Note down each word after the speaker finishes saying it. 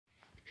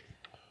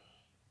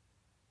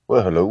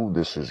Well, hello,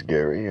 this is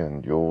Gary,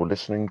 and you're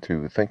listening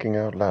to Thinking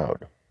Out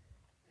Loud.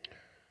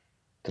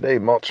 Today,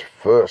 March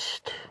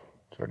 1st,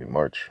 it's already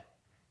March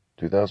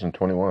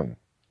 2021.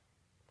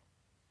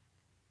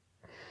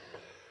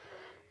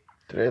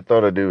 Today, I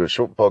thought I'd do a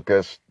short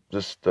podcast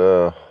just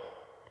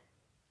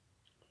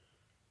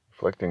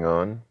reflecting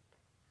on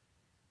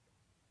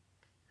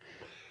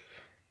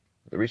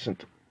the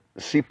recent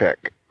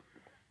CPAC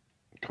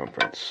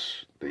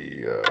conference,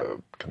 the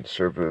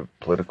Conservative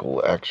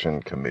Political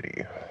Action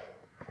Committee.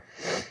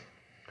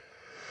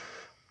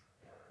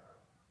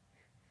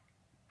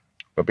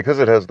 But because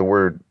it has the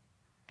word,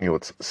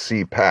 it's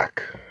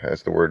CPAC,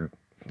 has the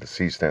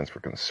C stands for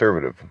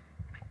conservative.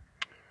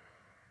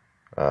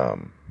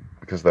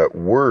 Because that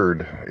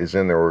word is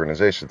in their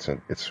organization,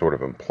 it's sort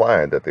of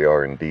implied that they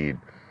are indeed,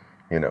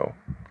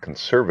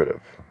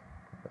 conservative.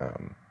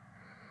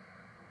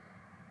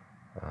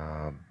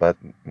 But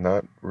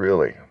not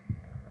really.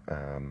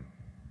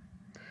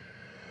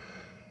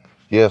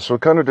 So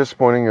kind of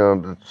disappointing.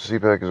 The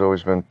CPAC has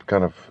always been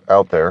kind of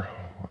out there.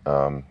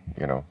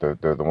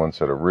 They're the ones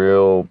that are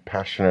real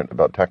passionate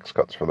about tax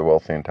cuts for the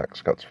wealthy and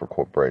tax cuts for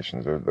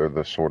corporations. They're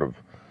the sort of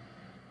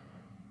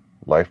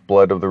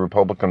lifeblood of the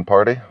Republican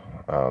Party.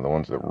 The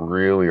ones that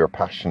really are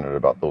passionate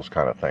about those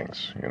kind of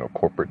things.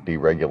 Corporate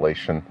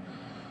deregulation,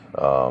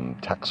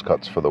 tax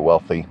cuts for the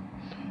wealthy,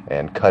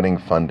 and cutting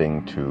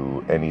funding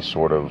to any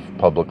sort of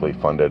publicly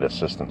funded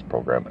assistance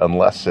program,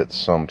 unless it's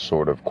some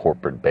sort of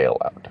corporate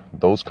bailout.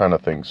 Those kind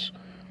of things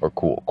are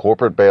cool.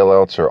 Corporate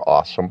bailouts are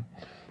awesome.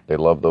 They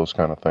love those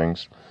kind of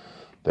things.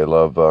 They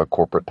love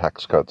corporate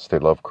tax cuts. They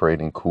love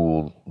creating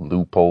cool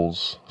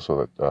loopholes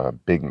so that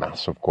big,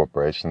 massive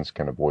corporations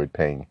can avoid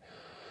paying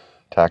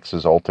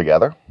taxes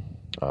altogether.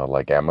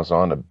 Like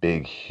Amazon, a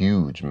big,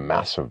 huge,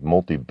 massive,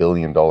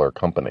 multi-billion-dollar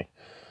company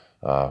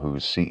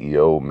whose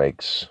CEO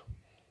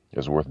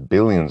is worth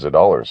billions of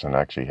dollars and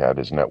actually had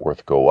his net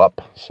worth go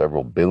up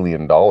several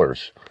 $billion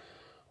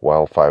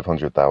while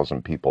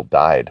 500,000 people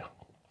died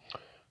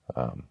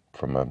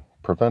from a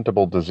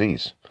preventable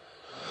disease.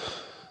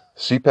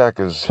 CPAC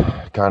is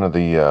kind of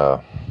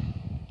the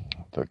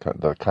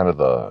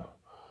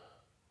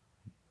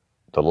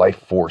life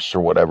force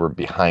or whatever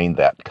behind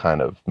that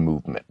kind of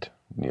movement.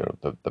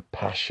 The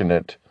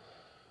passionate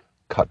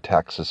cut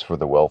taxes for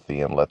the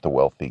wealthy and let the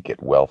wealthy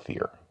get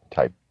wealthier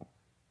type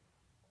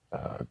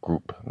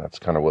group. That's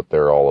kind of what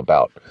they're all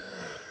about.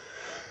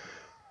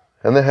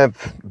 And they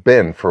have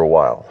been for a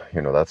while.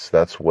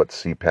 That's what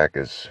CPAC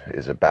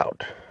is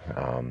about.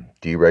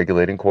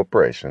 Deregulating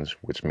corporations,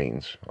 which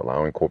means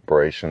allowing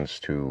corporations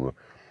to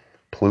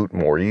pollute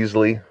more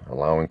easily,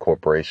 allowing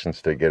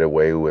corporations to get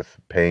away with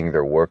paying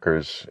their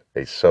workers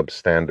a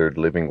substandard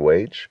living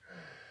wage,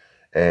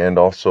 and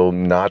also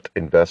not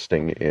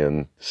investing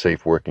in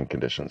safe working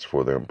conditions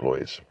for their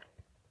employees.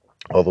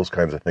 All those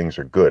kinds of things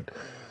are good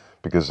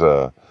because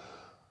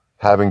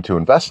having to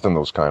invest in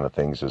those kind of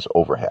things is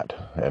overhead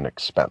and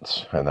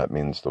expense, and that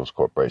means those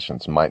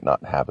corporations might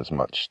not have as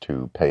much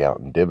to pay out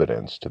in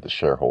dividends to the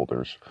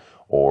shareholders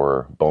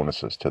or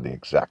bonuses to the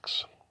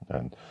execs.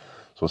 And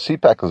so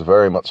CPAC is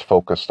very much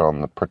focused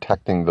on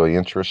protecting the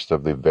interests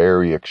of the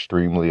very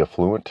extremely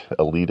affluent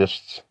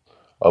elitists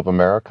of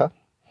America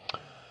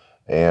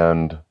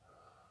and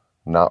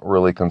not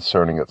really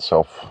concerning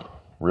itself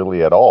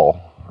really at all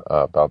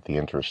about the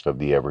interest of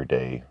the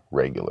everyday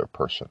regular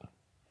person.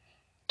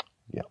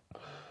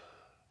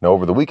 Now,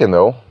 over the weekend,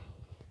 though,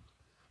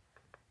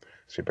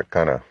 CPAC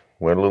kind of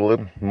went a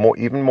little more,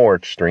 even more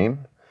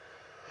extreme.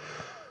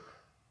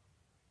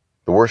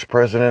 The worst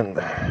president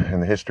in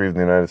the history of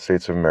the United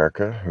States of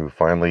America, who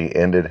finally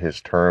ended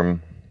his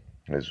term,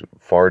 his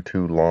far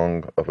too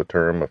long of a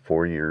term of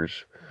 4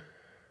 years,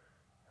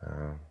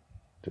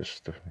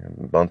 just a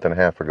month and a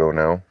half ago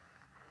now,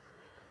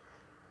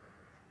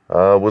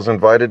 was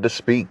invited to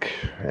speak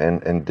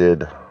and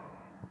did.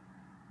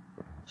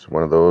 It's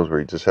one of those where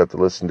you just have to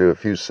listen to a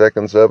few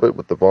seconds of it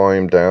with the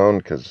volume down,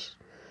 because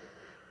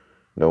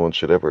no one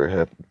should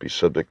ever be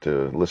subject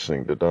to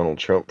listening to Donald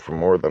Trump for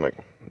more than a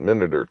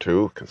minute or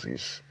two, because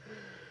he's,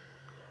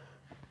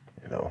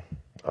 a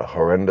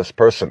horrendous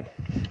person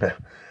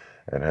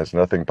and has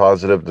nothing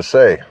positive to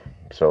say.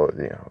 So,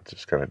 it's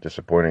just kind of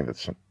disappointing that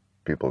some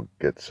people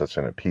get such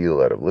an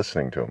appeal out of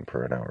listening to him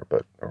for an hour,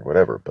 or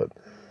whatever. But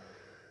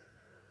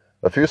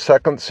a few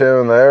seconds here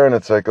and there, and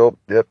it's like, oh,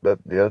 yep,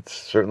 it's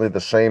certainly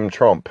the same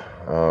Trump,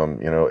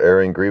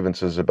 airing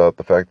grievances about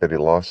the fact that he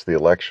lost the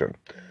election,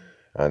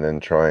 and then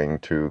trying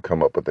to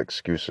come up with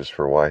excuses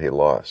for why he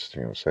lost,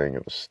 saying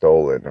it was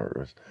stolen or it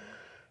was...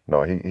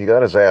 No, he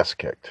got his ass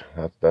kicked.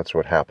 That's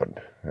what happened.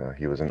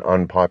 He was an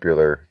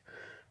unpopular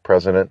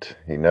president.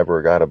 He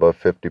never got above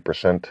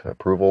 50%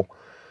 approval.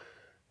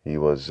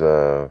 He's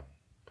going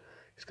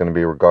to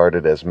be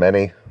regarded as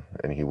many,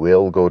 and he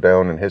will go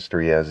down in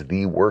history as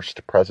the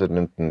worst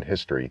president in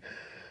history.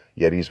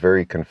 Yet he's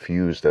very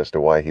confused as to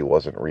why he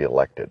wasn't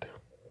reelected.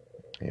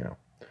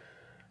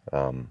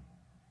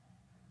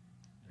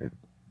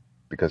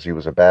 Because he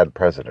was a bad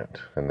president,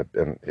 and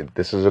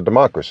this is a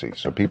democracy,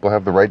 so people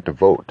have the right to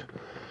vote.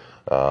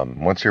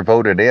 Once you're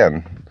voted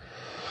in,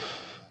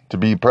 to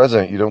be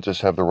president, you don't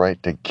just have the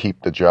right to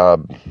keep the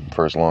job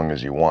for as long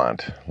as you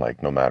want,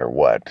 like no matter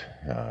what.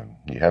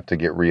 You have to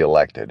get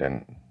reelected,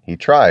 and he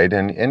tried,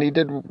 and he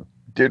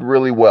did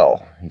really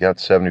well. He got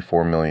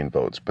 74 million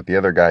votes, but the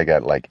other guy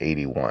got like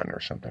 81 or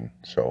something.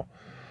 So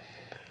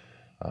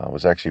it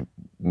was actually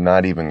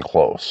not even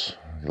close.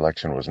 The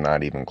election was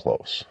not even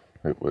close.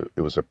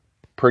 It was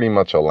pretty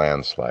much a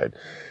landslide.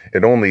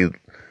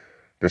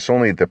 There's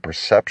only the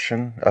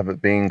perception of it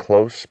being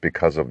close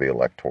because of the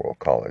Electoral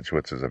College,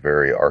 which is a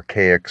very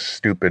archaic,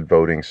 stupid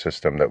voting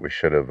system that we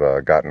should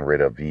have gotten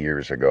rid of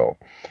years ago.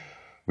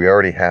 We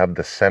already have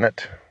the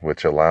Senate,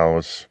 which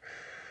allows,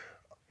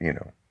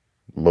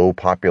 low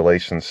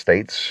population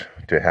states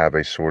to have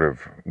a sort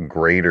of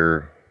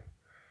greater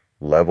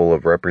level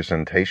of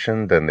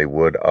representation than they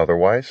would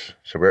otherwise.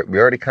 So we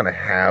already kind of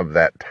have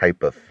that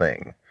type of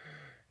thing,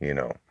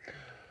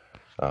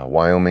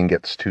 Wyoming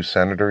gets 2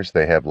 senators.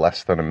 They have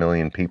less than 1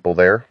 million people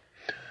there.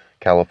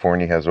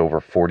 California has over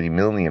 40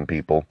 million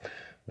people.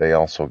 They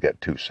also get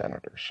 2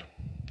 senators.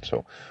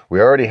 So we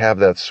already have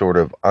that sort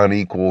of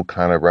unequal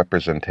kind of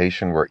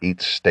representation where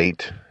each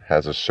state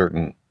has a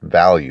certain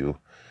value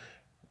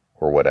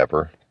or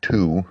whatever.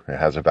 2. It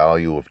has a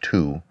value of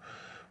 2,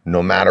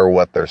 no matter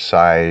what their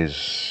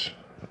size,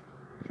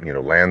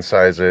 land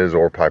size is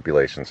or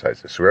population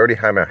size is. So we already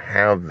kind of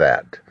have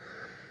that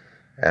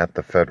at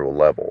the federal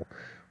level,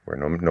 where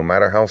no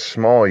matter how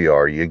small you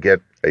are, you get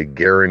a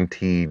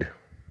guaranteed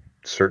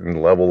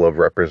certain level of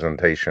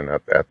representation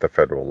at the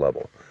federal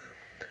level.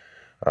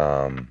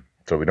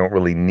 So we don't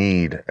really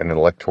need an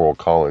electoral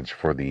college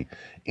for the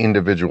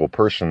individual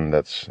person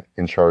that's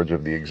in charge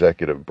of the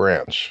executive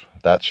branch.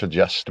 That should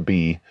just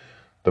be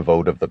the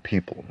vote of the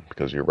people,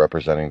 because you're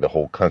representing the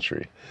whole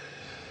country.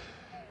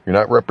 You're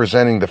not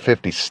representing the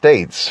 50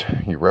 states,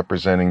 you're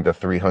representing the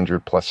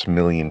 300 plus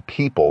million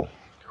people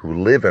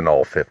who live in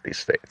all 50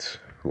 states,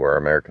 who are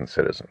American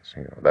citizens.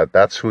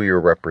 That's who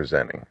you're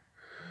representing.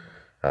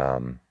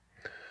 Over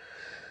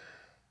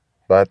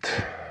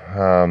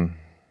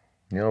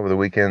the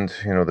weekend,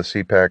 the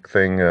CPAC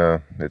thing,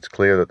 it's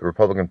clear that the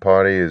Republican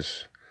Party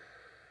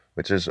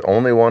which is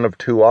only one of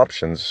 2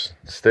 options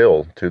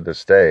still to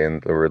this day,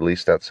 or at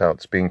least that's how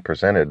it's being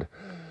presented.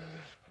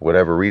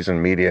 Whatever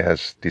reason, media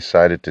has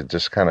decided to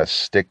just kind of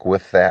stick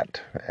with that,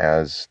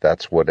 as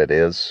that's what it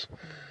is.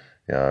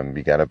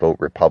 You got to vote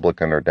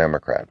Republican or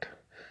Democrat,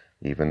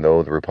 even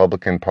though the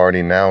Republican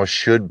Party now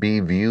should be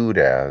viewed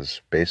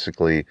as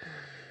basically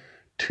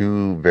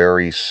 2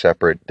 very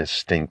separate,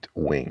 distinct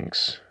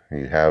wings.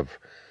 You have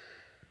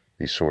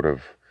the sort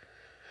of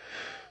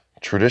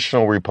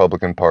traditional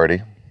Republican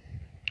Party,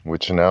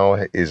 which now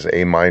is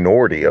a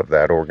minority of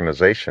that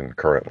organization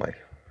currently.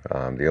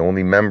 The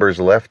only members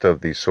left of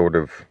the sort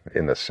of,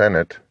 in the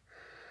Senate,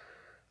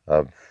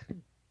 that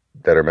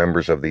are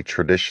members of the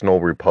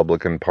traditional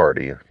Republican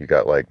Party, you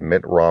got like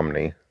Mitt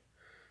Romney,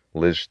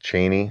 Liz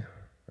Cheney,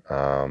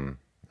 I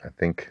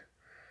think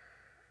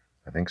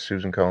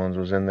Susan Collins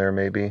was in there,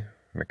 maybe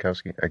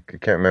Murkowski. I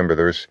can't remember.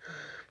 There's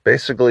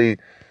basically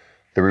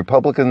the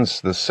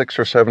Republicans, the 6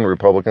 or 7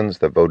 Republicans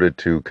that voted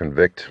to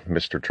convict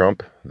Mr.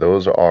 Trump.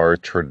 Those are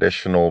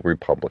traditional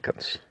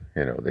Republicans.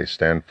 They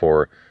stand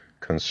for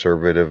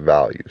conservative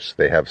values.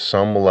 They have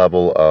some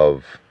level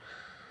of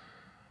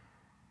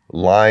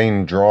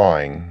line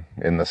drawing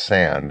in the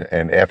sand,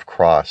 and if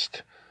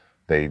crossed,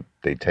 they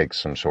take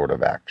some sort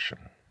of action.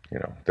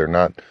 They're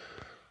not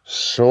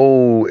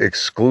so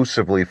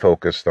exclusively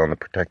focused on the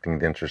protecting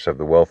the interests of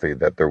the wealthy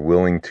that they're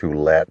willing to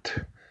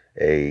let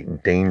a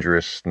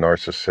dangerous,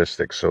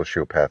 narcissistic,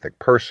 sociopathic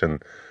person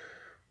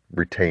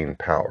retain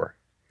power.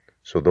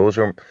 So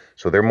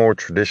they're more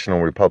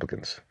traditional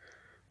Republicans.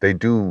 They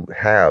do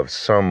have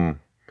some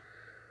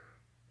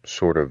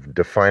sort of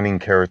defining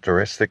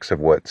characteristics of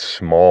what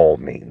small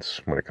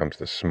means when it comes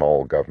to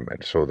small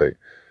government. So the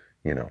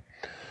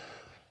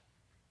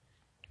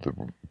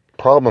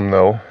problem,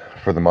 though,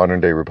 for the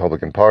modern day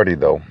Republican Party,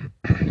 though,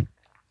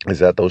 is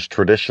that those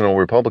traditional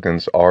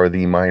Republicans are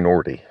the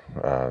minority.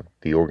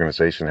 The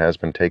organization has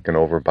been taken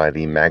over by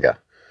the MAGA,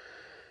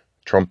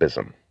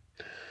 Trumpism.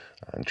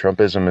 And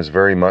Trumpism is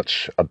very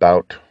much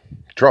about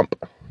Trump.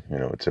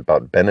 It's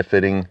about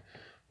benefiting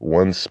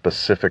one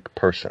specific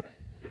person,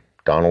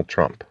 Donald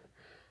Trump.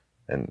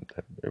 And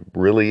it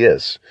really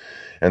is.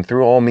 And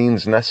through all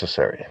means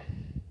necessary,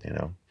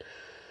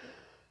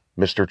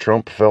 Mr.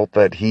 Trump felt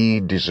that he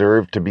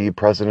deserved to be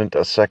president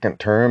a second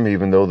term,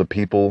 even though the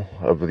people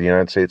of the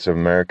United States of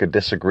America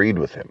disagreed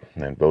with him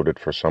and voted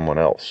for someone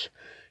else.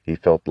 He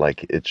felt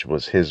like it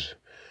was his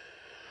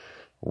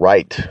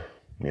right,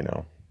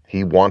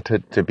 He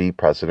wanted to be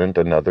president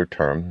another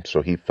term,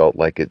 so he felt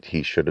like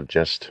he should have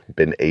just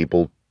been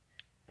able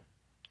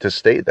to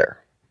stay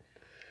there,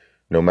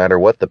 no matter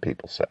what the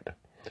people said.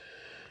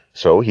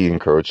 So he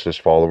encouraged his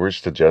followers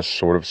to just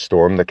sort of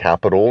storm the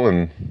Capitol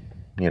and,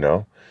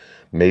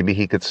 maybe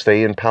he could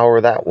stay in power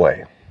that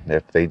way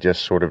if they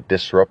just sort of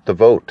disrupt the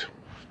vote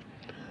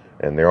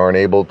and they aren't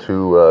able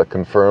to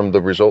confirm the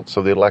results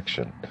of the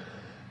election.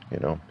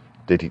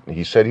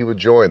 He said he would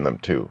join them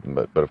too,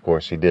 but of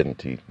course he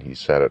didn't. He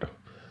said it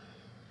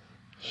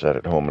sat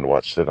at home and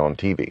watched it on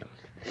TV.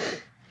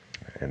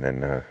 And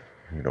then,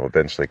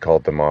 eventually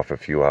called them off a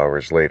few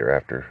hours later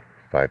after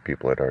 5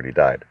 people had already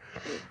died.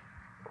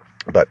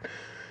 But,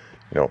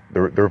 the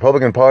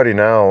Republican Party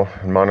now,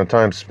 in modern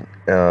times,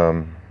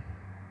 to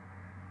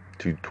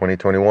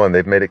 2021,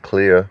 they've made it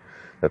clear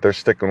that they're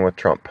sticking with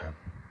Trump.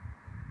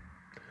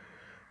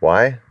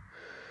 Why?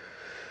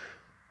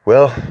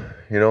 Well,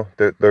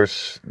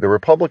 there's the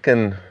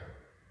Republican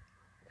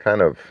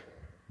kind of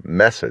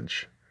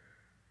message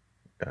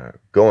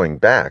going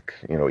back,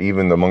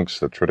 even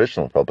amongst the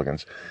traditional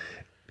Republicans,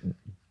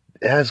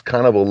 has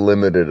kind of a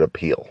limited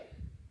appeal.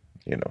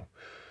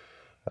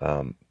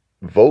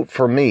 Vote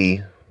for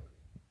me,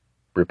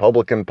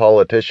 Republican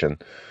politician,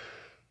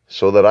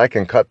 so that I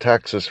can cut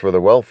taxes for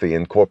the wealthy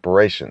and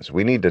corporations.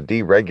 We need to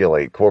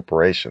deregulate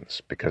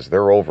corporations because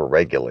they're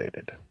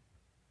overregulated.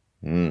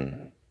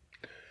 The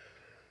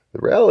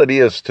reality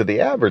is, to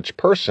the average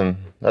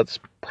person, that's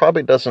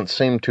probably doesn't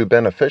seem too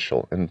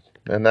beneficial, and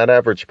that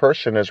average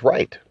person is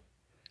right.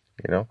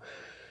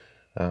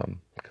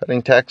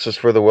 Cutting taxes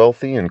for the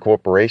wealthy and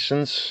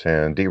corporations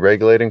and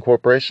deregulating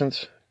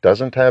corporations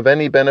doesn't have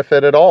any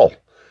benefit at all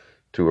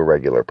to a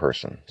regular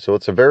person. So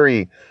it's a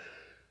very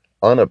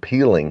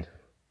unappealing,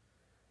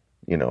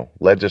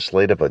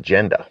 legislative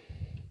agenda,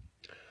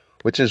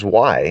 which is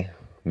why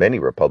many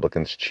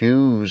Republicans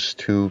choose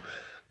to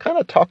kind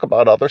of talk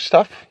about other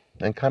stuff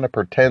and kind of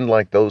pretend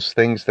like those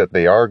things that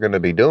they are going to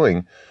be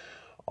doing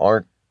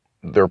aren't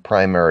their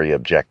primary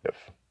objective.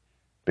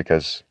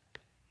 Because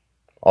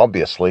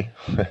obviously,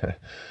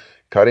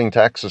 cutting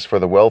taxes for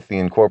the wealthy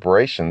and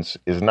corporations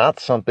is not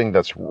something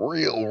that's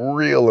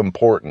real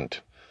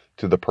important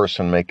to the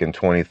person making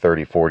 20,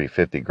 30, 40,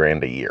 50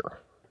 grand a year.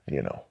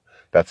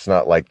 That's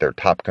not like their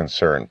top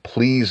concern.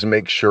 Please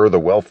make sure the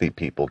wealthy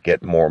people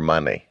get more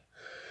money.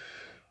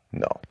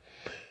 No.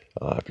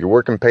 If you're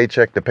working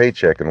paycheck to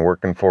paycheck and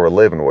working for a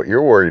living, what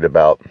you're worried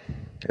about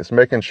is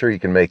making sure you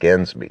can make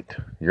ends meet.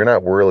 You're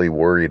not really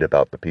worried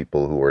about the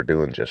people who are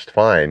doing just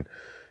fine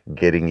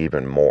getting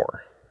even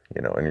more,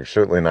 and you're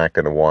certainly not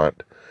going to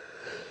want,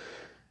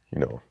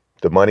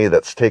 the money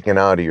that's taken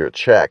out of your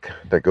check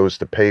that goes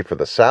to pay for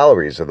the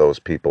salaries of those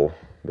people,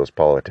 those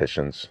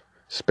politicians,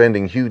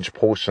 spending huge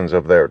portions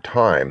of their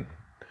time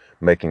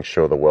making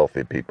sure the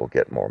wealthy people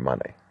get more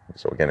money.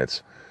 So again,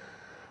 it's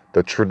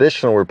the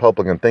traditional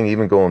Republican thing,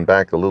 even going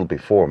back a little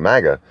before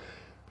MAGA,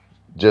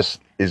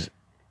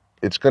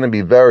 it's going to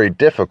be very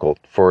difficult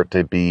for it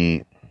to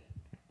be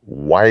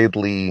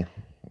widely,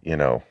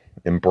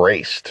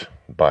 embraced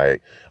by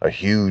a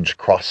huge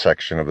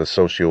cross-section of the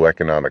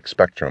socioeconomic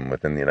spectrum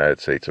within the United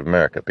States of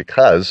America,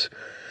 because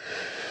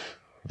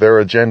their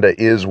agenda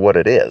is what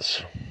it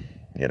is.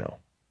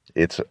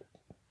 It's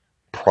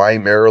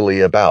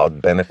primarily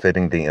about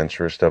benefiting the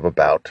interest of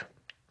about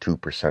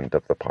 2%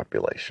 of the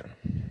population.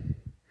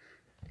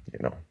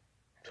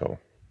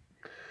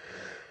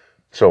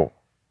 So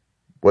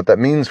what that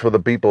means for the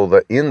people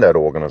that in that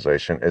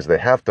organization is they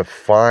have to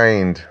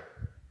find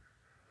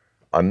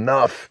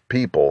enough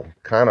people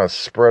kind of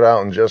spread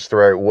out in just the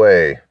right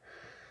way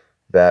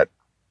that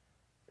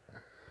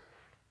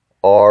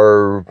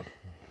are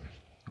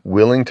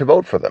willing to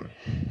vote for them,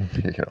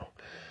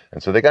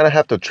 And so they got to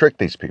have to trick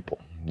these people,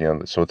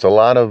 So it's a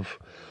lot of,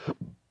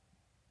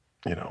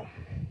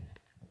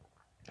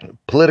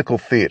 political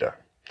theater.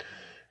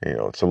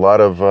 It's a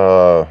lot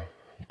of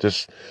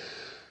just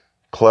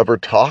clever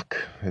talk.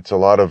 It's a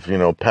lot of,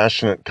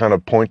 passionate kind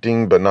of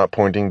pointing, but not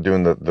pointing,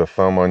 doing the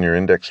thumb on your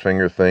index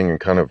finger thing and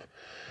kind of,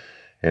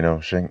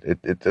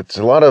 it's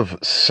a lot of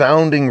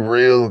sounding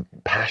real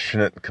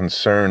passionate,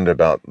 concerned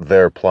about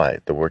their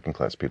plight, the working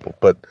class people.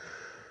 But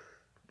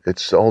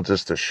it's all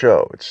just a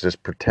show. It's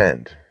just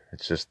pretend.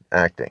 It's just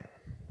acting.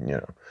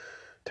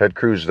 Ted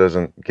Cruz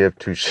doesn't give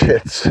two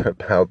shits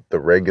about the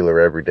regular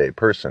everyday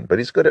person, but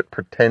he's good at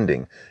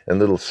pretending in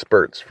little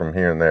spurts from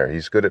here and there.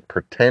 He's good at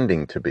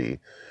pretending to be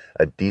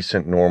a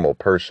decent, normal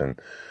person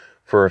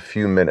for a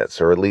few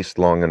minutes, or at least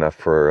long enough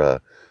for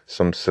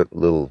some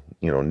little,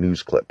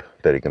 news clip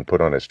that he can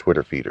put on his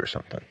Twitter feed or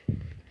something.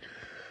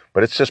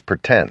 But it's just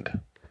pretend,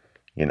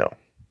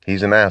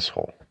 He's an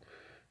asshole,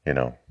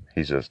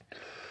 He's a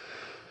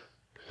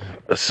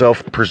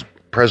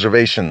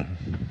self-preservation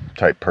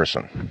type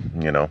person,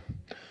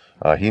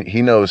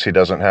 He knows he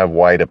doesn't have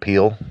wide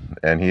appeal,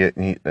 and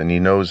he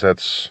knows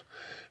that's,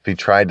 if he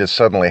tried to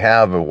suddenly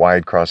have a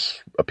wide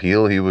cross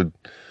appeal, he would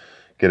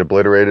get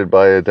obliterated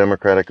by a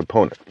Democratic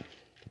opponent.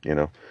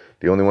 The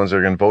only ones that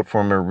are going to vote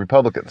for him are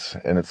Republicans.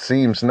 And it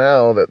seems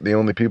now that the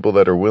only people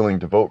that are willing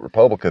to vote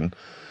Republican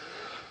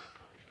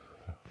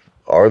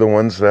are the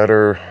ones that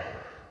are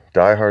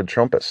diehard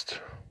Trumpists,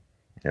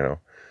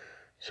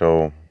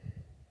 So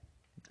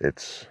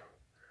that's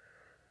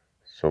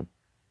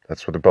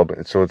what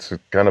so it's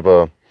kind of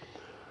a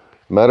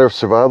matter of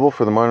survival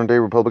for the modern day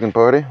Republican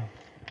Party.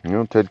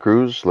 Ted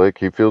Cruz,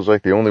 he feels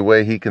like the only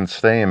way he can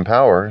stay in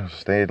power,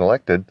 stay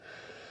elected,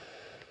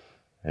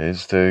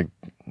 is to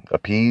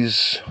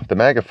appease the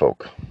MAGA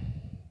folk.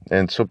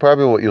 And so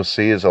probably what you'll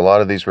see is a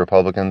lot of these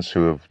Republicans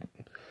who have,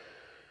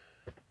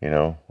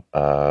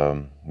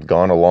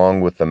 gone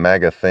along with the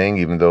MAGA thing,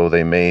 even though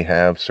they may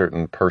have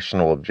certain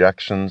personal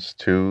objections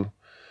to,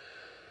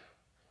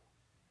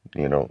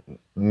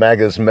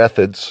 MAGA's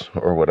methods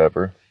or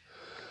whatever.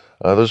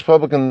 Those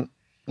Republican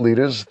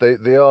leaders,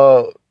 they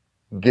are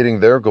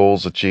getting their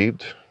goals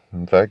achieved.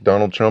 In fact,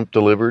 Donald Trump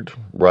delivered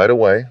right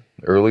away,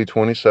 early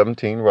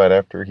 2017, right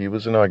after he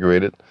was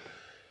inaugurated,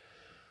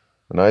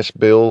 a nice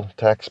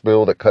tax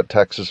bill that cut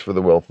taxes for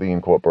the wealthy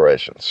and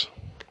corporations.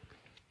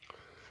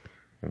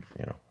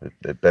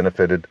 It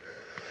benefited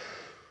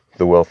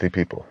the wealthy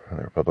people. And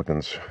the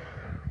Republicans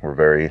were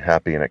very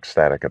happy and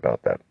ecstatic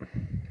about that.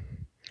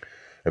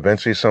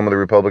 Eventually, some of the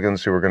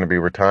Republicans who are going to be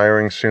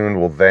retiring soon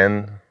will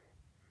then,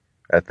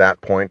 at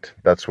that point,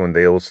 that's when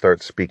they will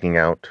start speaking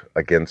out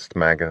against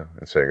MAGA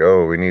and saying,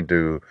 oh, we need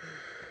to,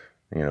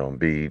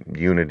 be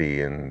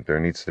unity and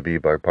there needs to be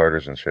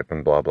bipartisanship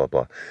and blah, blah,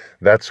 blah.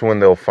 That's when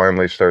they'll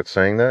finally start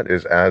saying that,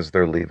 is as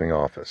they're leaving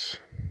office.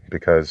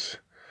 Because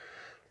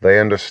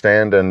they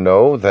understand and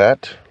know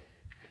that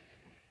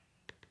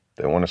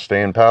they want to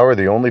stay in power.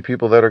 The only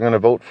people that are going to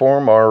vote for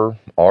them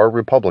are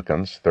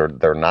Republicans.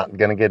 They're not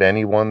going to get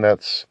anyone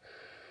that's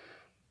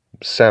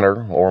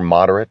center or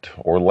moderate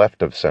or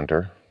left of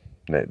center.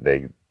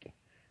 They're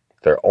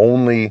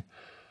only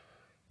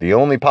the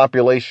only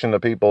population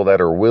of people that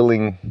are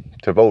willing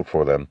to vote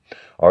for them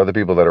are the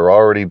people that are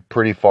already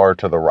pretty far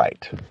to the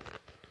right.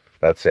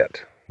 That's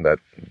it. That's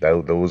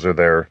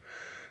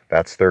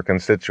their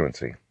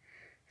constituency.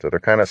 So they're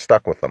kind of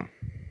stuck with them,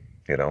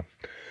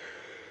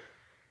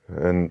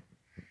 And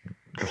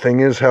the thing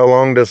is, how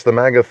long does the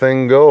MAGA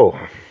thing go?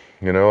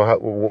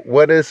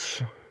 What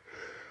is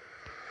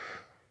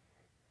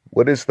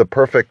the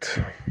perfect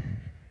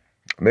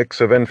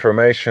mix of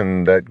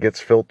information that gets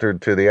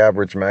filtered to the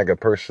average MAGA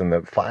person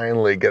that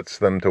finally gets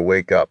them to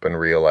wake up and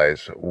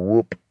realize,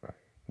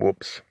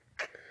 whoops,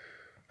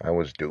 I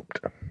was duped,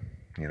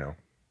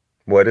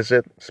 What is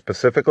it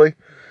specifically?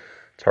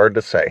 It's hard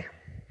to say,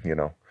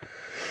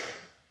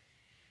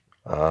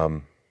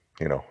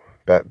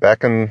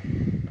 Back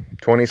in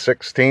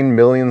 2016,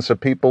 millions of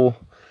people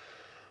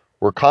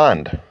were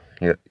conned,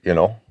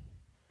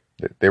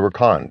 They were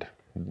conned.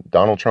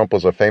 Donald Trump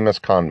was a famous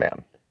con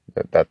man.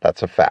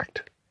 That's a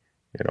fact.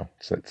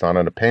 It's not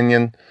an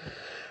opinion.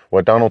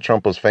 What Donald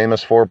Trump was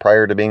famous for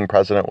prior to being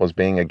president was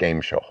being a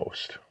game show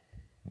host.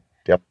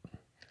 Yep.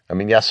 I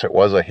mean, yes, it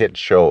was a hit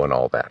show and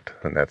all that,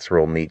 and that's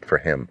real neat for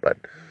him, but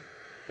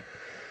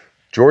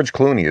George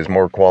Clooney is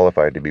more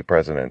qualified to be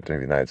president of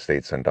the United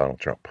States than Donald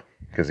Trump,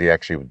 because he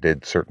actually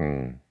did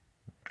certain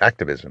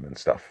activism and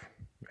stuff.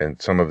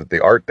 And some of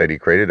the art that he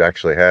created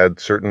actually had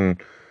certain,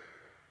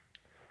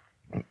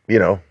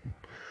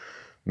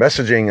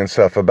 messaging and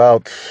stuff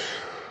about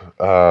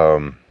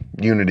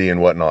unity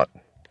and whatnot.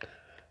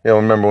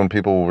 Remember when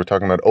people were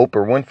talking about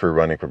Oprah Winfrey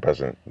running for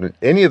president?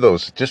 Any of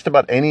those, just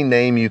about any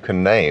name you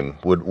can name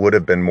would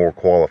have been more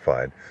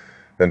qualified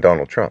than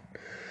Donald Trump.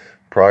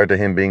 Prior to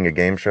him being a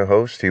game show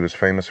host, he was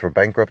famous for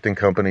bankrupting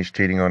companies,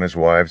 cheating on his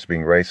wives,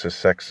 being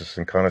racist, sexist,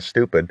 and kind of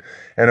stupid,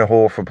 and a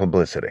whore for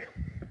publicity.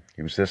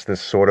 He was just this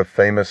sort of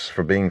famous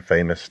for being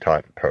famous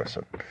type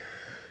person.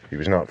 He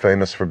was not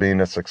famous for being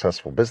a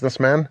successful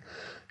businessman.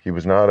 He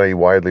was not a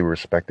widely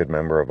respected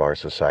member of our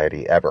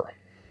society ever.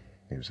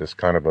 He was just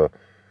kind of a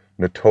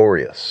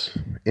notorious,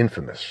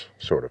 infamous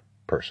sort of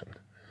person.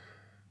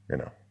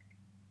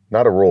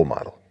 Not a role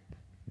model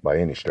by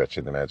any stretch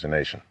of the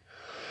imagination.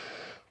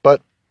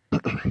 But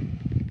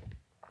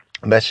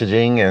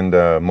messaging and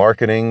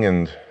marketing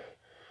and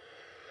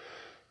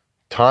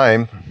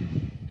time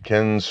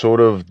can sort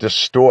of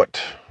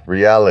distort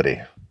reality.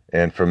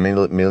 And for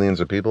millions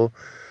of people,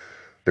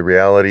 the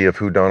reality of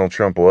who Donald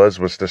Trump was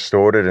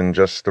distorted in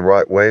just the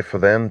right way for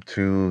them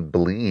to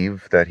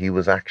believe that he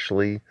was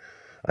actually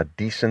a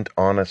decent,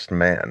 honest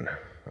man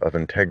of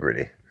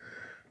integrity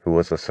who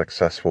was a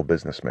successful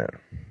businessman.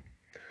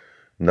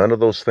 None of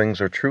those things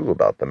are true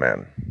about the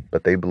man,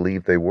 but they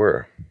believed they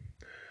were.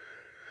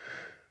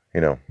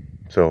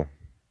 So,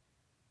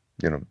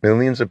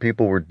 millions of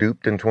people were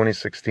duped in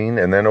 2016,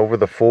 and then over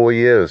the 4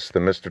 years that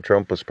Mr.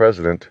 Trump was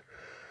president,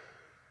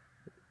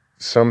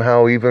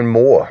 somehow even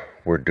more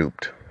were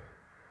duped.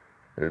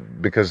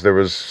 Because there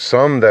was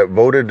some that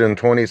voted in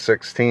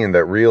 2016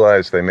 that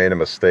realized they made a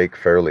mistake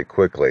fairly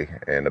quickly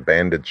and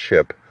abandoned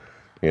ship,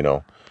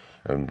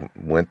 and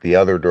went the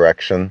other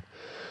direction,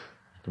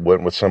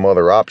 went with some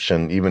other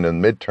option, even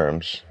in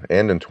midterms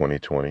and in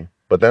 2020.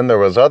 But then there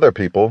was other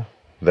people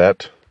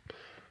that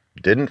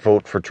didn't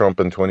vote for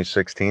Trump in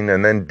 2016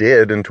 and then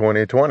did in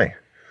 2020.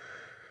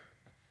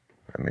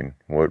 I mean,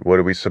 what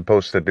are we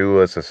supposed to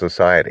do as a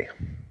society?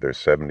 There's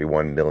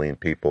 71 million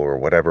people or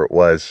whatever it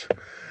was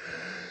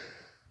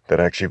that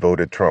actually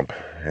voted Trump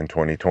in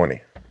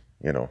 2020.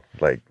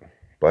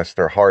 Bless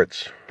their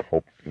hearts.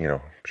 Hope, I'm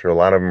sure a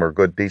lot of them are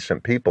good,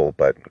 decent people,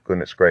 but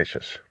goodness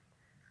gracious,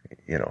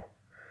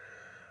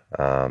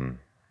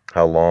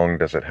 how long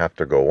does it have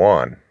to go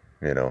on?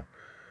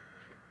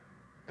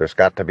 There's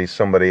got to be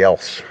somebody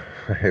else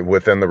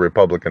within the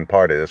Republican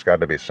Party. There's got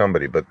to be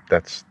somebody, but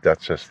that's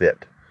just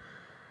it.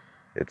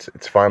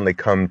 It's finally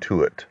come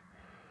to it.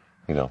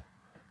 You know,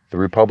 the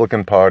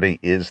Republican Party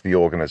is the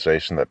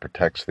organization that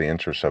protects the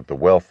interests of the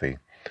wealthy,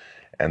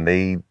 and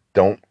they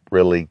don't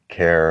really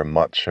care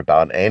much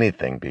about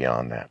anything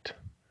beyond that.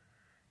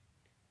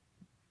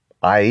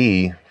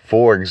 I.e.,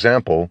 for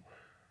example,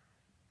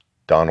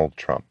 Donald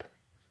Trump.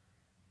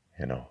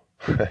 You know,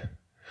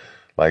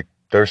 like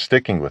they're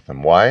sticking with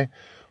him. Why?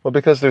 Well,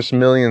 because there's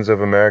millions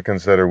of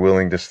Americans that are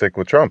willing to stick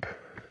with Trump.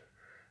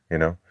 You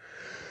know,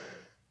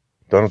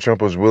 Donald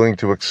Trump was willing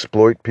to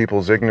exploit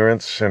people's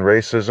ignorance and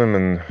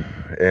racism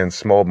and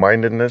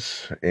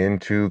small-mindedness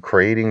into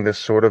creating this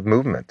sort of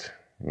movement.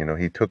 You know,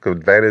 he took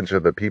advantage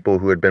of the people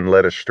who had been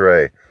led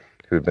astray,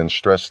 who had been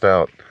stressed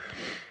out,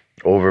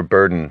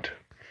 overburdened,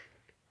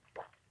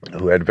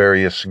 who had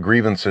various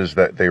grievances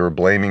that they were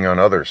blaming on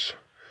others,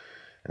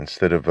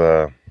 instead of,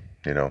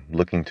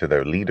 looking to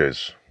their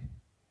leaders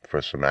for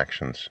some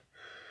actions.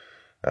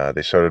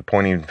 They started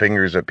pointing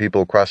fingers at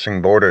people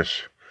crossing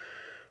borders,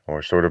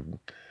 or sort of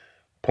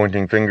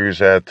pointing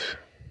fingers at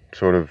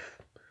sort of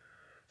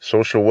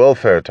social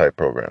welfare type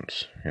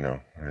programs,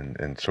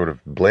 and sort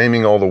of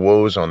blaming all the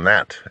woes on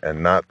that,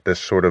 and not this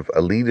sort of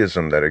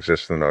elitism that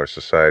exists in our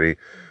society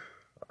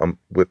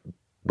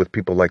with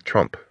people like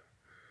Trump.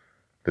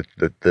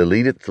 The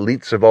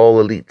elites of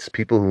all elites,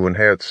 people who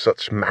inherit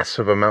such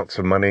massive amounts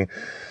of money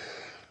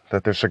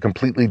that there's a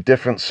completely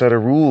different set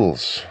of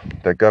rules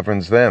that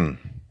governs them.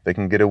 They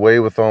can get away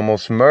with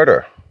almost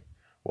murder,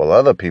 while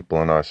other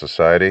people in our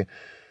society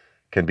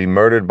can be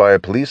murdered by a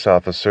police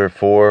officer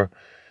for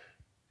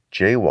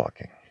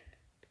jaywalking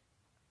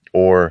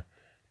or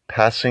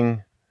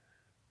passing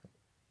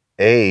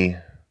a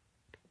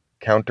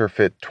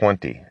counterfeit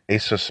 20, a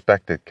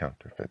suspected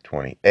counterfeit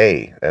 20,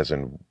 A as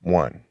in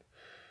one.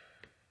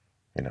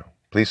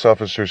 Police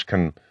officers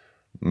can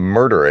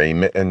murder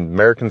an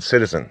American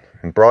citizen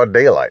in broad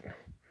daylight,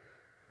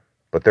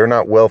 but they're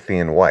not wealthy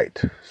and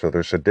white, so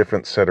there's a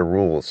different set of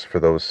rules for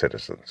those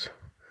citizens.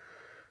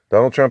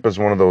 Donald Trump is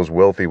one of those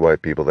wealthy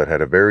white people that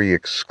had a very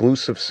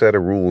exclusive set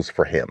of rules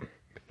for him.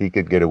 He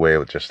could get away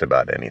with just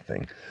about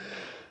anything.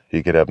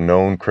 He could have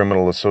known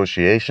criminal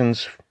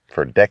associations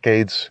for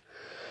decades.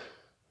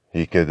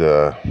 He could,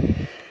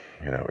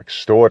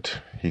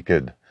 extort. He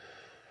could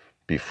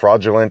be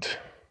fraudulent.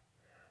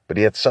 But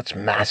he had such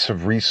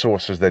massive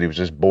resources that he was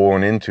just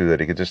born into,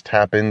 that he could just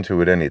tap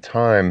into at any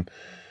time,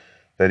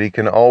 that he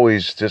can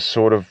always just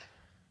sort of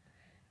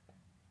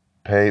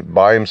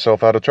buy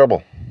himself out of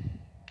trouble.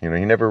 He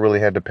never really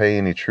had to pay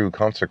any true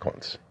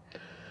consequence.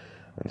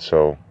 And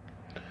so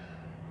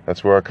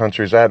that's where our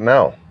country's at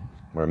now,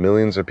 where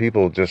millions of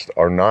people just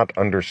are not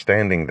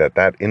understanding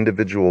that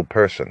individual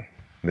person,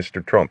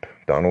 Mr. Trump,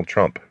 Donald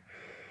Trump,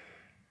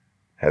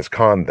 has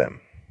conned them.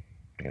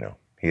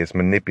 He has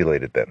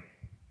manipulated them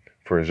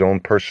for his own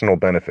personal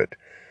benefit.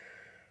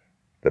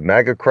 The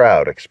MAGA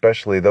crowd,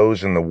 especially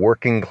those in the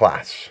working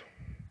class,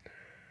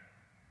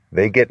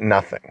 they get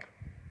nothing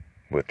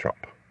with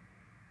Trump.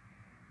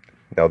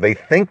 Now, they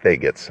think they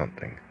get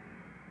something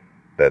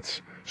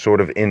that's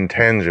sort of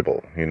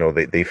intangible.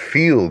 They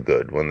feel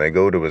good when they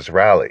go to his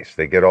rallies.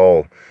 They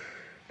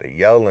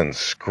yell and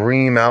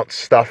scream out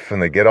stuff,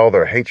 and they get all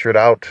their hatred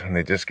out, and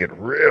they just get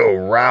real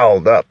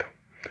riled up.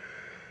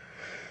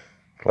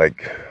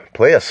 Like,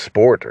 play a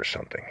sport or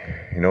something.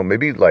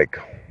 Maybe like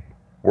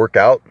work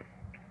out.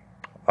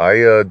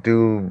 I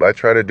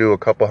try to do a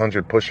couple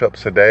hundred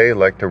push-ups a day,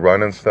 like to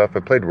run and stuff.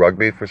 I played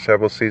rugby for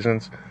several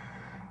seasons.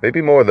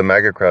 Maybe more of the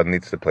MAGA crowd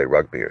needs to play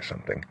rugby or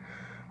something.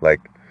 Like,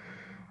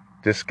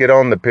 just get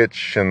on the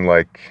pitch and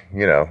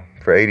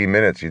for 80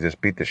 minutes, you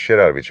just beat the shit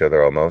out of each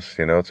other almost.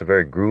 It's a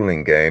very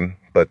grueling game,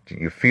 but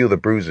you feel the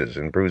bruises,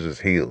 and bruises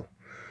heal.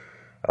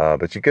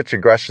 But you get your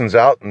aggressions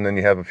out, and then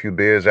you have a few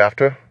beers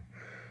after.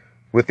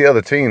 With the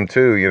other team,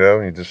 too,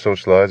 you just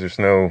socialize. There's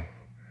no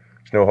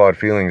hard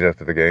feelings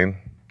after the game,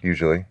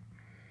 usually.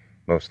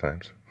 Most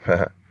times.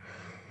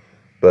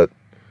 But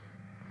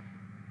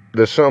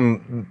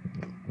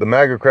the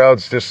MAGA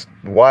crowd's just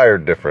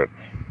wired different.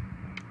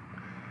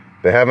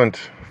 They haven't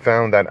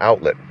found that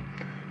outlet.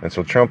 And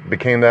so Trump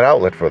became that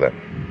outlet for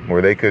them,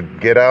 where they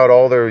could get out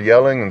all their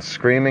yelling and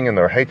screaming and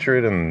their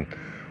hatred and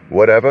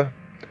whatever,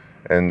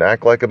 and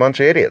act like a bunch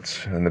of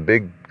idiots in the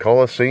big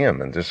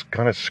Coliseum and just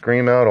kind of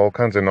scream out all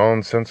kinds of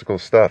nonsensical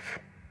stuff.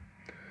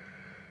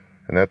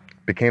 And that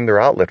became their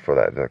outlet for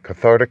that, a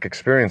cathartic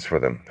experience for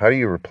them. How do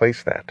you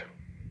replace that?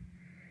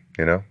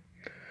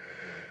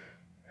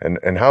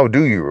 And how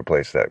do you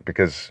replace that?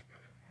 Because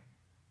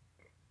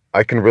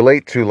I can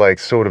relate to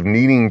sort of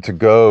needing to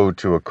go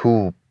to a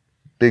cool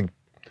big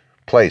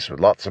place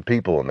with lots of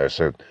people in there.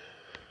 So,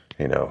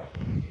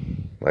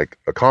 like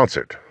a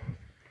concert.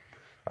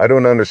 I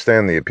don't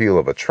understand the appeal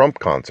of a Trump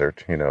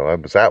concert. I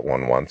was at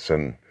one once,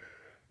 and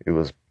it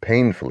was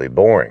painfully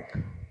boring.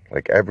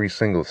 Like every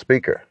single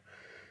speaker.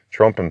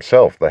 Trump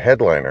himself, the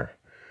headliner.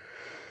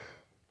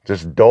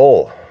 Just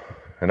dull.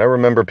 And I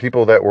remember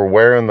people that were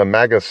wearing the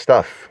MAGA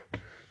stuff.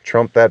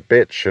 Trump that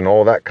bitch and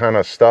all that kind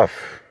of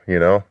stuff,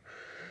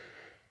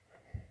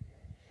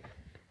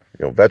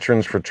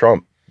 Veterans for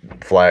Trump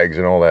flags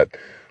and all that.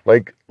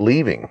 like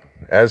leaving.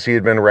 As he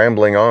had been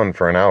rambling on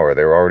for an hour,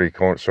 they were already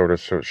sort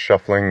of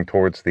shuffling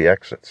towards the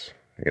exits,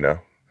 you know?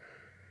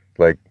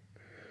 Like,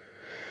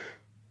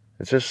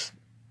 it's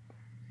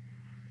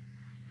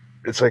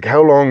like,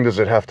 how long does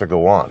it have to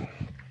go on?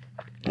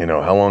 You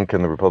know, how long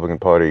can the Republican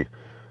Party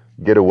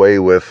get away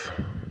with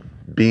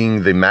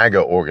being the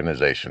MAGA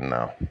organization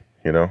now,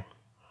 you know?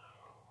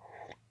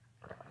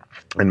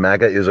 And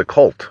MAGA is a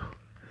cult.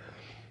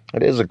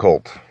 It is a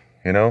cult,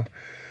 you know?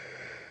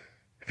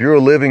 If you're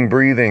a living,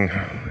 breathing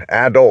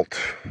adult,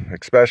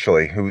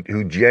 especially,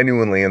 who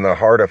genuinely in the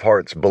heart of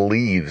hearts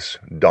believes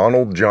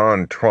Donald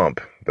John Trump,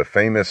 the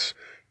famous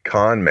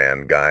con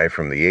man guy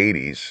from the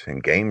 80s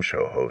and game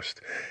show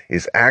host,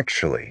 is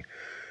actually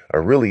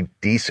a really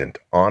decent,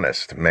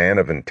 honest man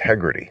of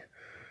integrity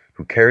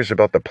who cares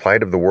about the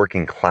plight of the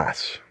working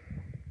class,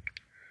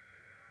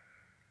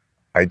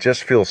 I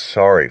just feel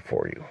sorry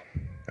for you.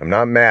 I'm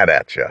not mad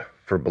at you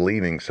for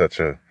believing such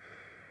a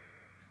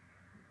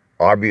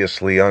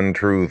obviously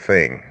untrue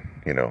thing,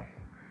 you know.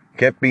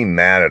 Can't be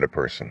mad at a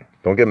person.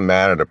 Don't get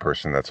mad at a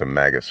person that's a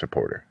MAGA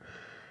supporter.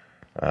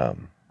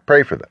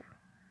 Pray for them.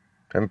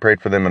 I haven't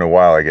prayed for them in a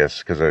while, I guess,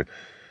 because I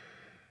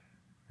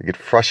get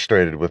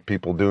frustrated with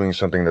people doing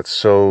something that's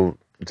so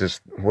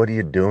just, what are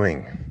you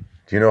doing?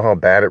 Do you know how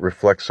bad it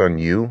reflects on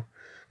you?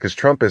 Because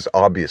Trump is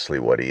obviously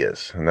what he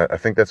is. And I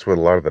think that's what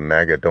a lot of the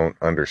MAGA don't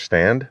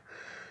understand.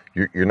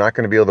 You're not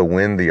going to be able to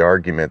win the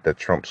argument that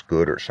Trump's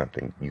good or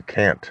something. You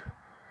can't.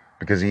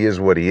 Because he is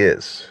what he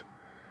is.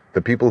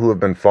 The people who have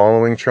been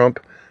following Trump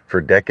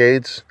for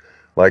decades,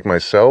 like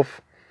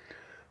myself,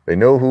 they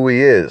know who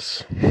he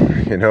is.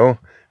 You know,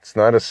 it's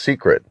not a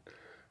secret.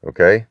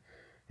 Okay?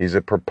 He's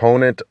a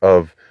proponent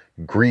of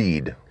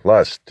greed,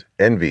 lust,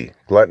 envy,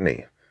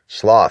 gluttony,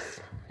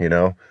 sloth, you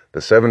know,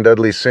 the 7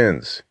 deadly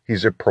sins.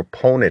 He's a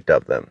proponent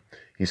of them.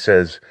 He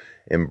says,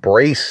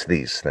 embrace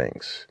these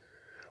things.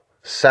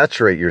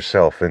 Saturate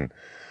yourself in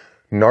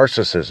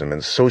narcissism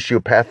and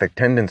sociopathic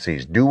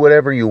tendencies. Do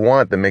whatever you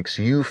want that makes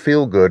you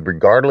feel good,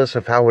 regardless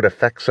of how it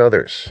affects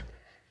others.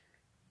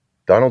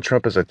 Donald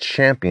Trump is a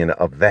champion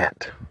of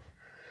that.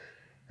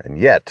 And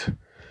yet,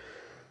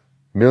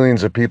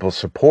 millions of people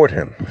support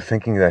him,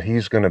 thinking that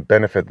he's going to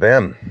benefit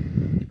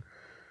them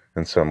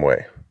in some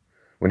way,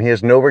 when he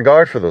has no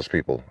regard for those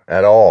people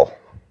at all.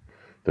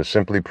 They're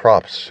simply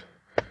props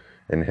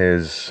in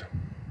his,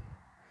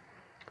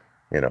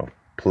 you know,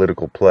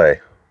 political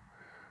play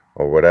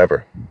or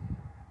whatever.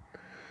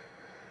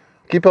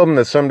 Keep hoping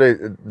that someday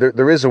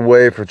there is a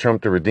way for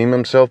Trump to redeem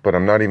himself, but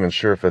I'm not even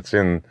sure if it's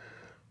in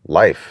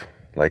life.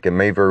 Like, it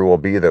may very well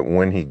be that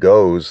when he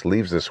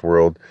leaves this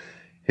world,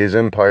 his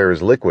empire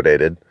is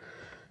liquidated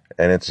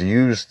and it's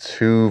used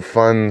to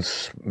fund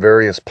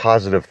various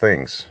positive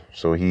things.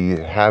 So he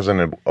has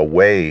a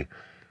way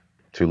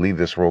to leave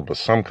this world with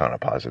some kind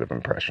of positive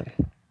impression.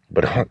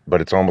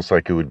 But it's almost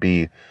like it would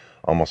be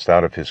almost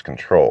out of his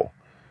control.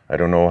 I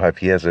don't know if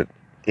he has it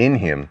in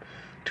him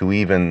to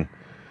even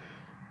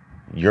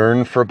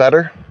yearn for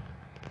better.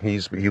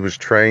 He was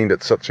trained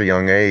at such a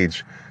young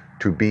age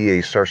to be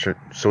a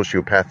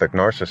sociopathic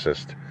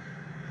narcissist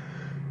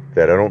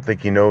that I don't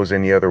think he knows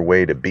any other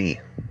way to be.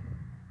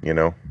 You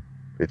know,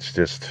 it's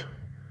just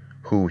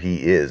who he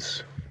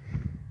is.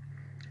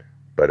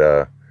 But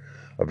a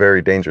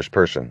very dangerous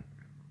person.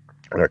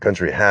 And our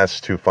country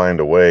has to find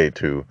a way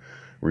to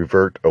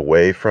revert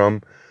away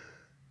from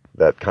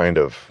that kind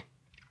of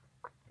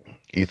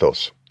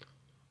ethos.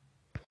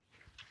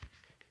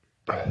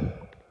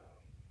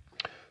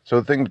 So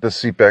the thing with the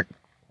CPAC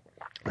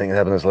thing that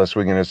happened this last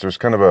weekend is there's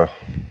kind of a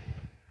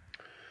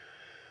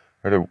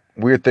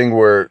weird thing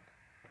where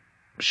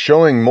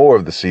showing more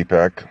of the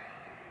CPAC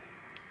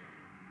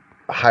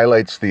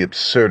highlights the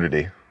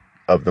absurdity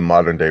of the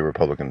modern day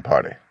Republican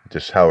Party,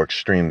 just how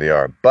extreme they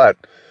are. But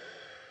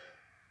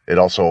it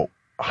also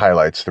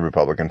highlights the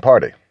Republican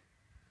Party.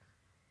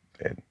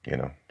 And, you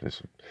know,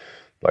 just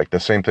like the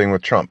same thing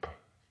with Trump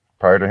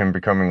prior to him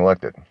becoming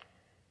elected.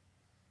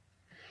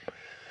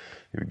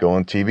 He would go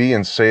on TV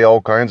and say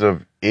all kinds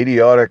of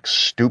idiotic,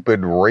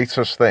 stupid,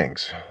 racist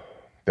things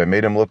that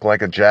made him look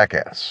like a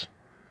jackass.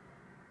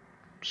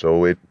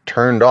 So it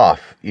turned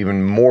off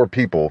even more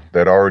people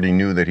that already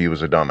knew that he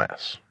was a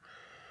dumbass.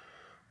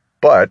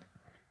 But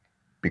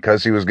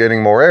because he was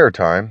getting more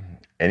airtime,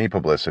 any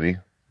publicity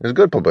is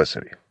good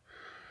publicity.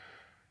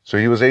 So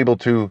he was able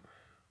to,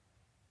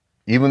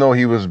 even though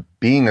he was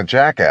being a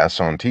jackass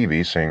on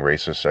TV, saying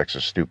racist,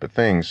 sexist, stupid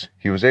things,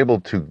 he was able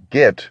to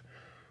get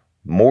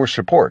more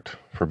support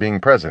for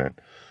being president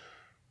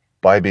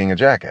by being a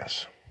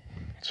jackass.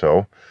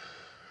 So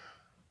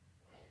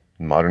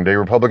the modern day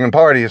Republican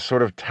Party is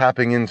sort of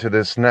tapping into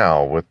this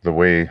now with the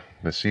way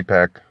the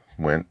CPAC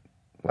went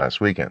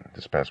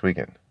this past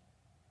weekend.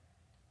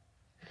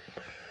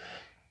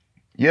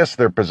 Yes,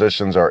 their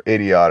positions are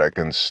idiotic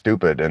and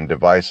stupid and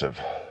divisive,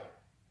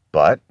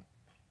 but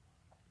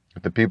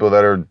the people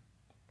that are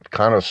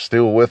kind of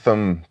still with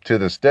them to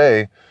this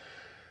day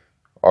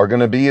are going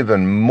to be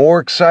even more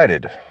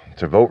excited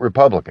to vote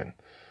Republican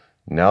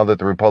now that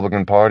the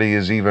Republican Party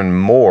is even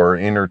more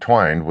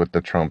intertwined with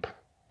the Trump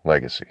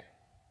legacy.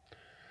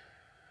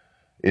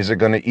 Is it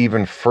going to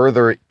even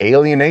further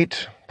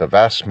alienate the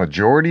vast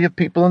majority of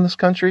people in this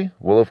country?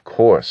 Well, of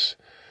course.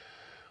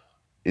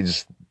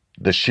 Is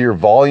the sheer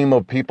volume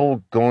of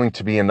people going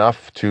to be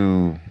enough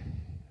to,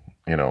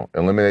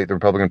 eliminate the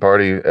Republican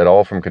Party at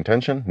all from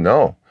contention?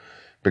 No,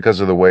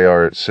 because of the way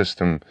our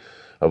system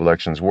of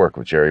elections work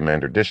with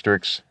gerrymandered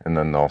districts and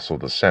then also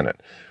the Senate.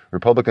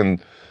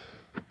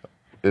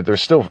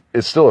 It's still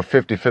a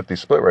 50-50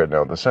 split right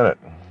now in the Senate.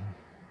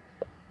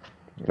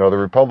 The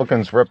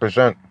Republicans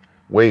represent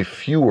way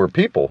fewer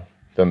people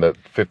than the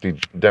 50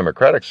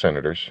 Democratic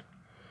senators,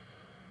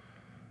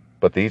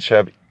 but they each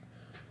have,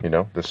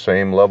 the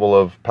same level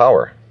of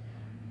power.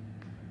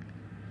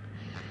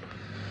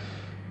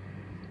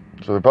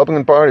 So the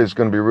Republican Party is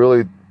going to be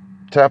really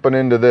tapping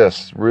into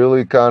this,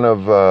 really kind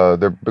of,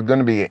 they're going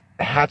to be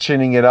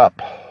hatcheting it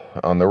up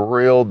on the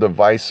real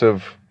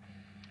divisive,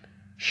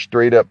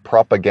 straight up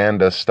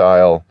propaganda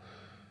style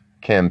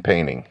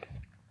campaigning,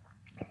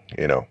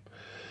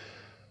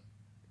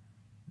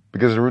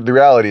 because the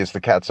reality is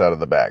the cat's out of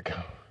the bag.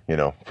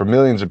 For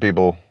millions of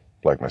people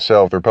like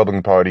myself, the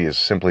Republican Party is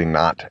simply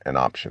not an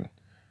option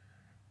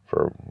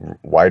for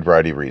a wide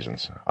variety of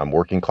reasons. I'm a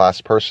working class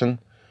person.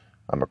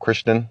 I'm a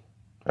Christian.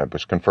 I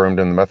was confirmed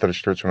in the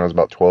Methodist Church when I was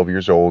about 12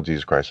 years old.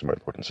 Jesus Christ is my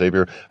Lord and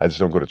Savior. I just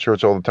don't go to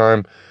church all the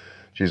time.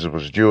 Jesus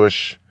was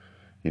Jewish.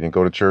 He didn't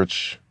go to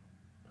church.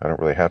 I don't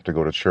really have to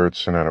go to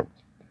church, and I don't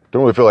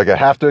really feel like I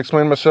have to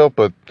explain myself,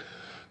 but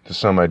to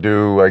some I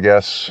do, I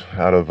guess,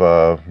 out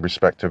of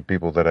respect to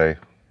people that I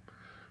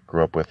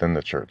grew up with in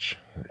the church.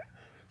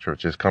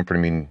 Church is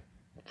comforting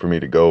for me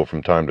to go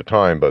from time to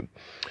time, but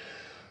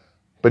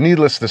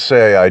needless to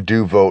say, I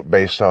do vote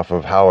based off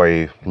of how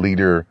a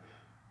leader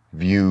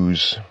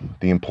views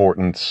the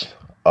importance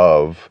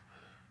of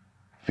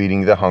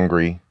feeding the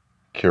hungry,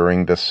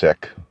 curing the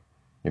sick,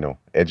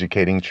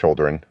 educating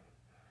children,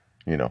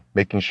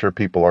 making sure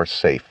people are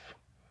safe.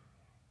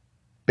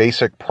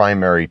 Basic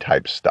primary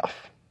type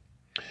stuff.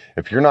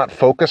 If you're not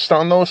focused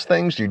on those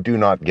things, you do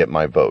not get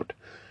my vote.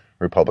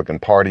 Republican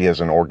Party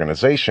as an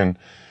organization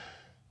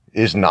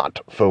is not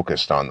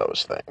focused on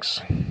those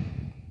things.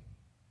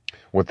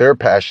 What they're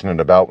passionate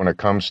about when it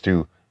comes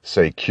to,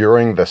 say,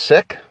 curing the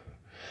sick,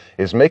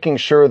 is making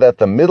sure that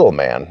the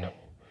middleman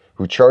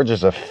who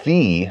charges a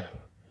fee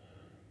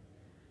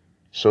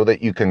so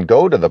that you can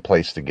go to the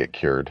place to get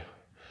cured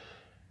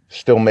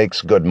still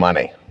makes good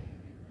money.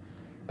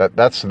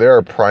 That's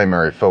their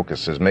primary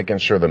focus, is making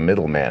sure the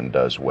middleman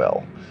does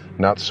well.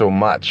 Not so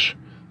much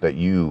that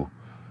you,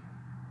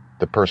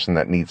 the person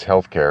that needs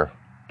healthcare,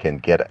 can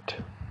get it.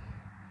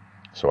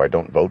 So I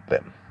don't vote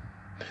them.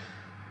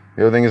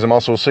 The other thing is I'm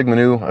also a Sigma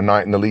Nu, a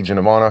Knight in the Legion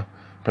of Honor.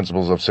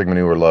 Principles of Sigma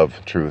Nu are love,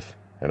 truth,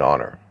 and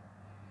honor.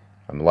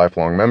 I'm a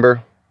lifelong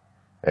member,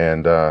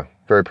 and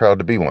very proud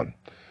to be one.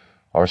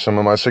 Are some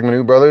of my Sigma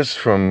Nu brothers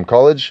from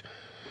college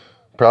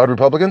proud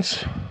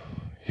Republicans?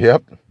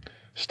 Yep.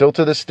 Still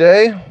to this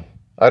day,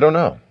 I don't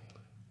know.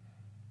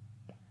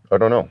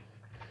 But a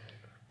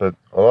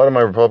lot of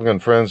my Republican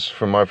friends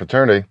from my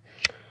fraternity,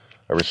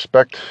 I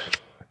respect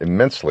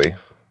immensely.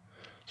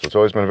 So it's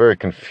always been very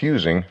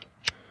confusing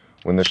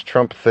when this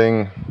Trump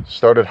thing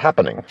started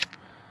happening.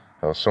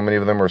 How so many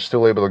of them are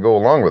still able to go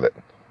along with it.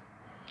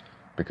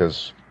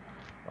 Because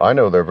I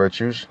know their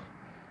virtues.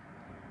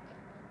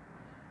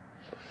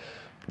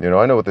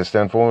 I know what they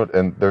stand for,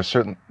 and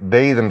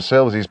they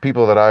themselves, these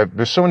people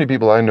there's so many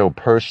people I know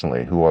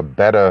personally who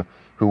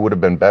would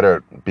have been better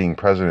at being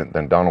president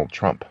than Donald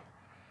Trump.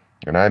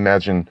 And I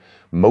imagine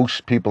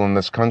most people in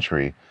this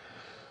country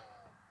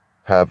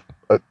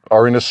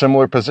are in a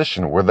similar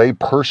position where they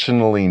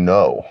personally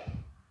know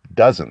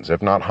dozens,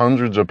 if not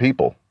hundreds of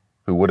people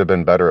who would have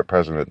been better at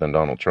president than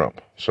Donald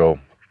Trump. So,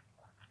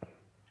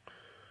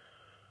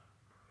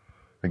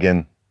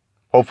 again,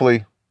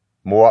 hopefully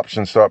more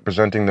options start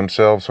presenting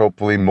themselves.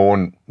 Hopefully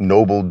more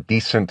noble,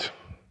 decent,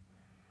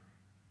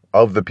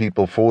 of the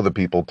people, for the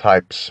people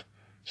types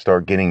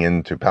start getting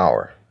into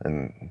power.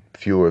 And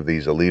fewer of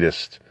these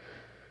elitist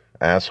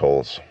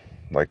assholes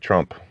like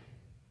Trump.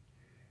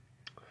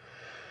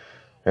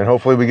 And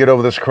hopefully we get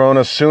over this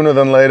corona sooner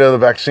than later. The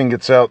vaccine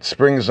gets out.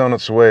 Spring is on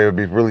its way. It would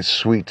be really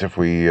sweet if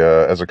we,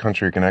 as a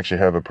country, can actually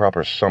have a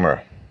proper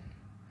summer.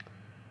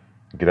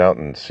 Get out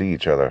and see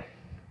each other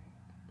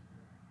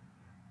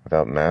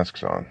without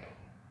masks on.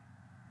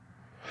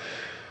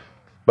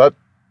 But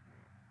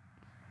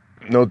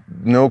no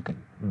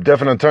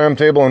definite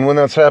timetable on when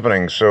that's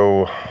happening.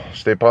 So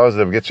stay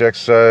positive, get your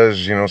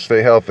exercise,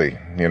 stay healthy,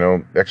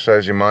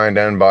 exercise your mind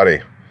and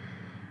body.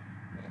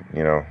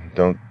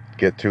 Don't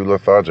get too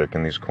lethargic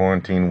in these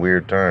quarantine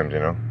weird times,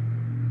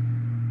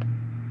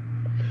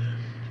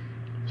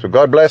 So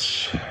God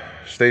bless.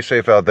 Stay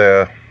safe out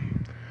there.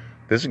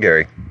 This is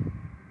Gary,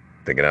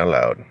 thinking out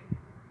loud.